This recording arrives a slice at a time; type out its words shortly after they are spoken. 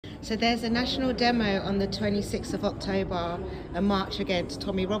So there's a national demo on the 26th of October, a march against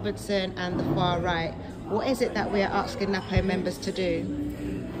Tommy Robinson and the far right. What is it that we're asking Napo members to do?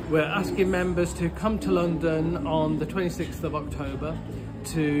 We're asking members to come to London on the 26th of October,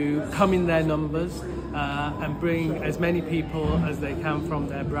 to come in their numbers and bring as many people as they can from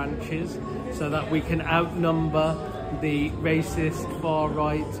their branches, so that we can outnumber the racist,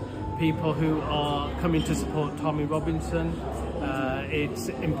 far-right people who are coming to support Tommy Robinson. It's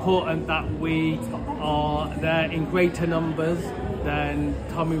important that we are there in greater numbers than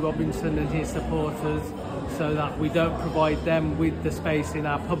Tommy Robinson and his supporters, so that we don't provide them with the space in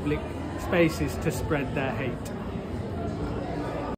our public spaces to spread their hate.